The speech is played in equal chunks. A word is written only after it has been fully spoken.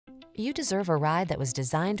You deserve a ride that was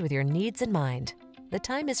designed with your needs in mind. The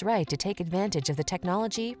time is right to take advantage of the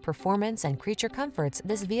technology, performance, and creature comforts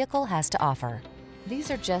this vehicle has to offer. These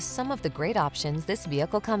are just some of the great options this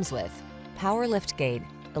vehicle comes with: power liftgate,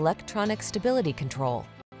 electronic stability control,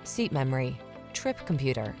 seat memory, trip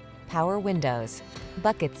computer, power windows,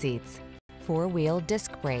 bucket seats, four-wheel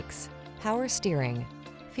disc brakes, power steering.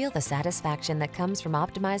 Feel the satisfaction that comes from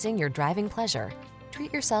optimizing your driving pleasure.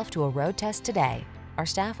 Treat yourself to a road test today. Our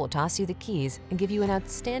staff will toss you the keys and give you an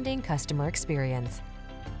outstanding customer experience.